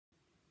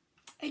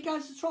Hey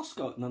guys, it's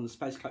Roscoe, and on the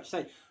Space Couch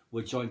today,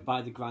 we're joined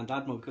by the Grand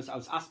Admiral because I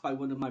was asked by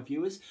one of my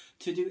viewers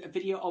to do a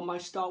video on my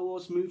Star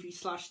Wars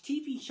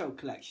movie/TV show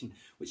collection,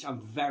 which I'm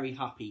very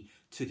happy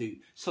to do.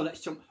 So let's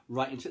jump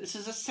right into it. This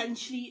is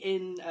essentially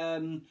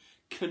in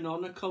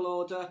canonical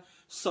order.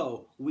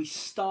 So we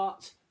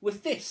start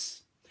with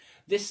this.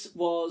 This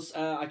was,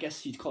 I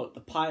guess you'd call it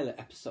the pilot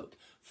episode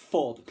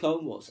for the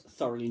Clone Wars.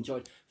 Thoroughly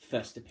enjoyed.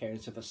 First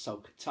appearance of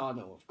Ahsoka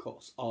Tano, of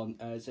course, on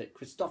is it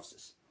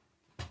Christophsis.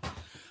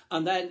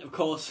 And then, of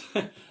course,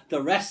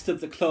 the rest of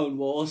the Clone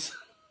Wars.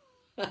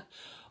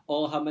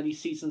 Or how many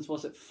seasons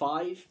was it?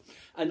 5.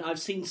 And I've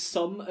seen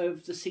some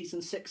of the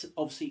season 6.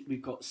 Obviously,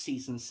 we've got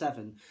season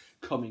 7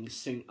 coming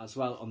soon as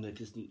well on the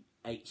Disney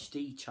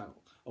HD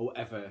channel. Or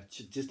whatever.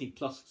 Disney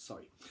Plus,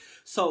 sorry.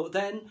 So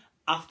then,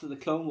 after the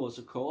Clone Wars,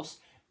 of course,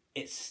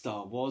 it's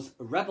Star Wars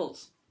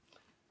Rebels.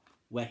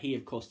 Where he,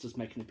 of course, does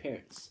make an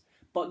appearance.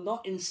 But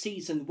not in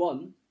season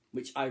 1,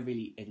 which I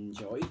really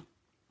enjoyed.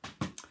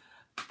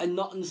 And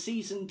not in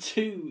season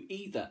 2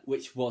 either,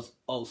 which was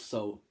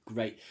also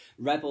great.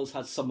 Rebels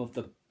had some of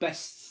the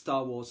best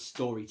Star Wars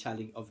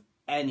storytelling of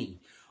any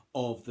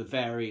of the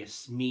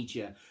various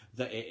media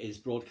that it is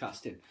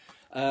broadcasting.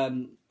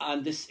 And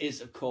this is,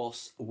 of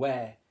course,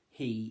 where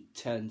he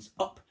turns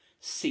up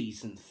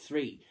season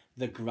 3,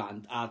 the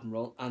Grand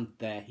Admiral, and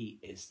there he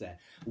is there.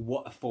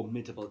 What a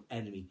formidable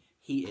enemy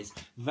he is.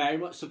 Very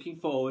much looking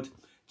forward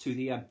to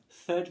the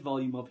 3rd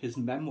volume of his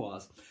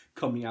memoirs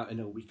coming out in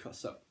a week or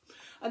so.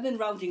 And then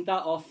rounding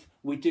that off,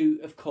 we do,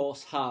 of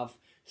course, have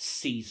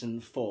Season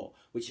 4,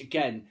 which,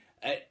 again,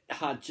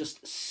 had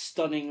just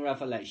stunning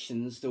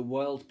revelations. The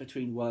world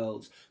between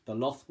worlds, the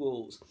Loth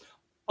Wolves,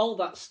 all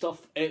that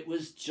stuff. It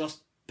was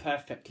just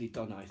perfectly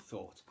done, I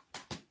thought.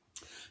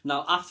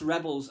 Now, after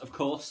Rebels, of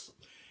course,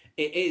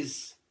 it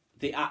is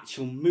the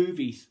actual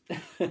movies.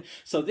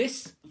 So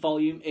this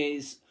volume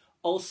is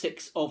all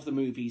 6 of the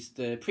movies,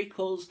 the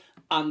prequels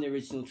and the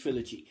original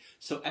trilogy.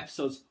 So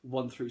episodes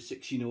 1 through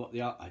 6, you know what they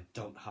are. I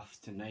don't have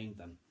to name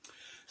them.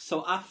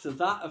 So after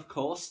that, of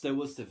course, there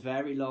was the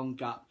very long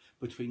gap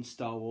between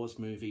Star Wars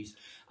movies.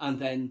 And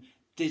then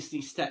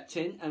Disney stepped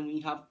in and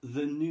we have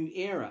the new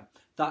era.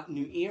 That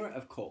new era,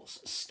 of course,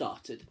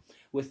 started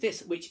with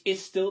this, which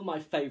is still my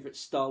favourite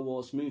Star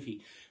Wars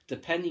movie.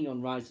 Depending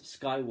on Rise of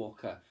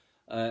Skywalker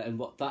and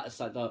what that is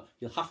like, though,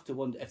 you'll have to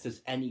wonder if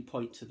there's any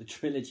point to the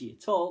trilogy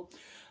at all.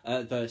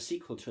 The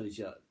sequel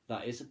trilogy,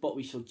 that is, but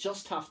we shall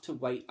just have to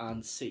wait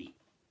and see.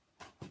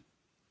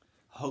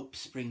 Hope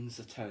springs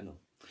eternal.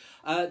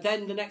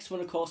 Then the next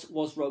one, of course,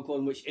 was Rogue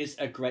One, which is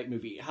a great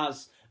movie. It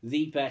has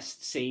the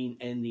best scene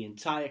in the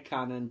entire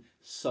canon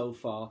so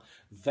far.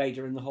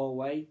 Vader in the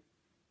hallway.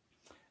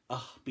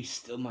 Ah, be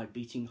still my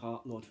beating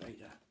heart, Lord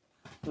Vader.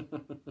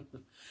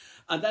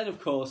 And then, of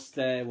course,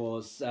 there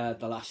was The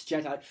Last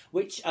Jedi,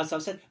 which, as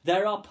I've said,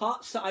 there are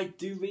parts that I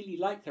do really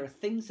like. There are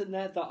things in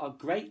there that are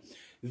great.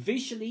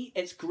 Visually,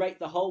 it's great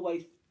the whole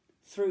way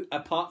through,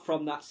 apart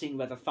from that scene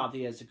where the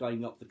Fathiers are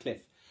going up the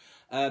cliff.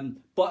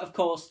 But, of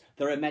course,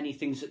 there are many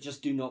things that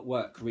just do not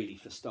work, really,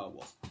 for Star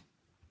Wars.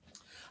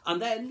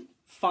 And then,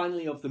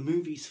 finally, of the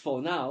movies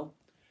for now,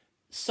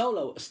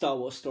 Solo, A Star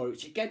Wars Story,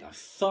 which, again, I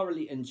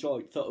thoroughly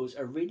enjoyed. Thought it was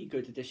a really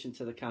good addition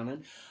to the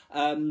canon.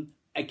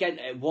 Again,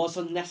 it was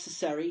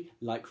unnecessary,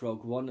 like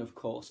Rogue One, of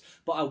course,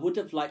 but I would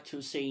have liked to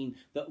have seen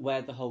that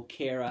where the whole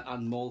Kira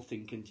and Maul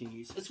thing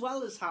continues, as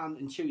well as Han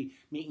and Chewie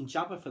meeting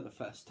Jabba for the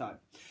first time.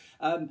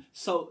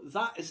 So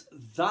that is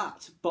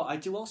that, but I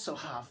do also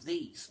have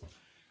these.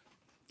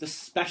 The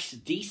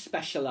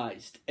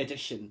despecialised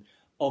edition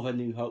of A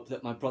New Hope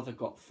that my brother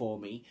got for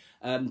me,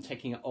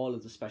 taking out all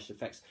of the special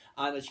effects.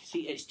 And as you can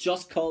see, it's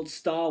just called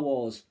Star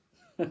Wars.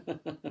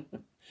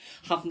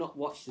 Have not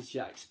watched this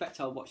yet. I expect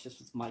I'll watch this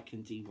with Mike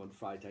and Dee one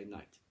Friday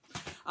night.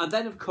 And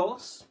then, of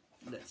course,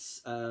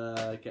 let's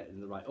get in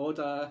the right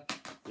order.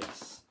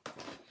 Yes.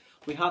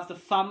 We have the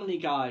Family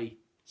Guy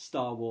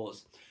Star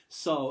Wars.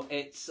 So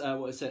it's,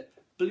 what is it?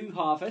 Blue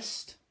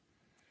Harvest,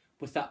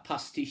 with that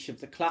pastiche of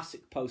the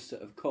classic poster,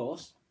 of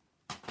course.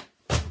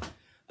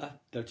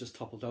 They're just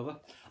toppled over.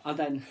 And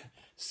then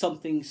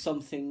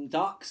Something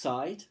Dark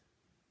Side.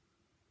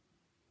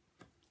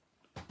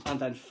 And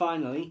then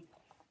finally,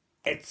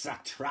 It's a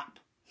Trap.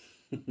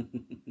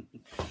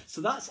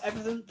 So that's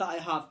everything that I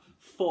have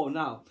for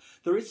now.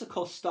 There is, of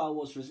course, Star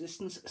Wars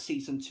Resistance.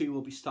 Season 2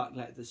 will be starting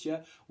later this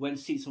year. When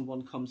Season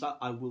 1 comes out,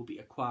 I will be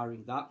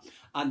acquiring that.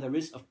 And there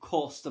is, of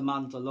course, The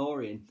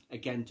Mandalorian,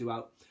 again, due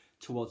out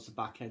towards the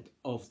back end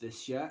of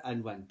this year.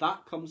 And when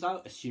that comes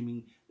out,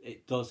 assuming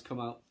it does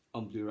come out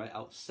on Blu-ray,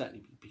 I'll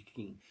certainly be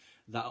picking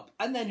that up.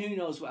 And then who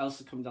knows what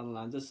else is coming down the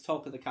line. There's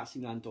talk of the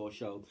Cassian Andor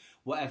show,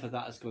 whatever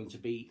that is going to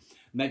be.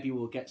 Maybe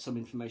we'll get some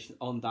information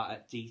on that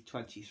at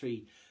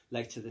D23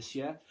 later this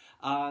year.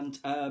 And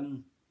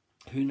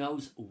who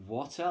knows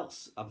what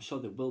else. I'm sure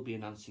they will be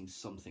announcing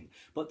something.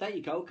 But there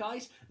you go,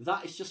 guys.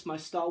 That is just my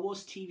Star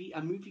Wars TV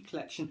and movie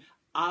collection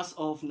as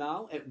of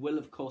now. It will,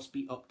 of course,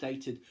 be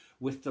updated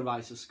with The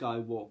Rise of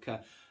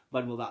Skywalker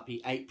When will that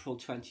be? April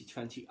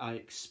 2020, I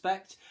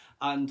expect,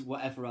 and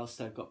whatever else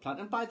they've got planned.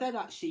 And by then,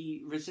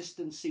 actually,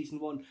 Resistance Season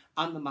 1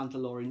 and The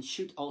Mandalorian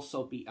should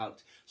also be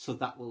out, so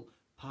that will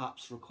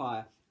perhaps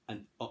require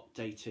an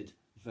updated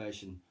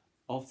version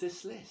of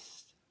this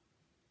list.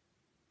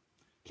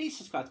 Please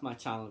subscribe to my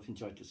channel if you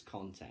enjoyed this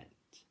content.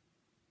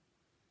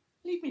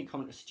 Leave me a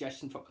comment or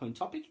suggestion for upcoming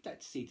topic you'd like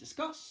to see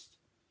discussed,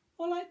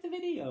 or like the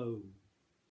video.